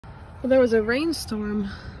Well, there was a rainstorm,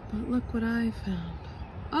 but look what I found.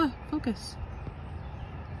 Ah, focus.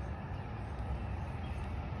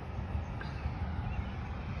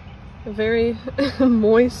 A very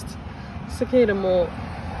moist cicada molt.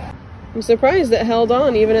 I'm surprised it held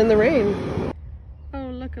on even in the rain. Oh,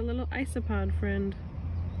 look, a little isopod friend.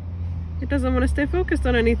 It doesn't want to stay focused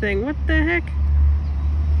on anything. What the heck?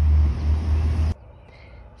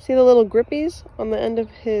 See the little grippies on the end of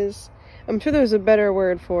his... I'm sure there's a better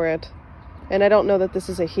word for it. And I don't know that this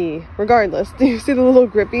is a he. Regardless, do you see the little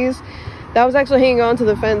grippies? That was actually hanging on to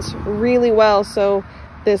the fence really well, so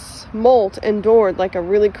this molt endured like a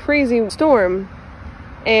really crazy storm.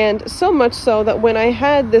 And so much so that when I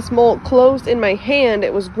had this molt closed in my hand,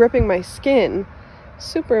 it was gripping my skin.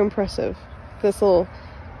 Super impressive. This little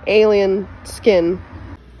alien skin.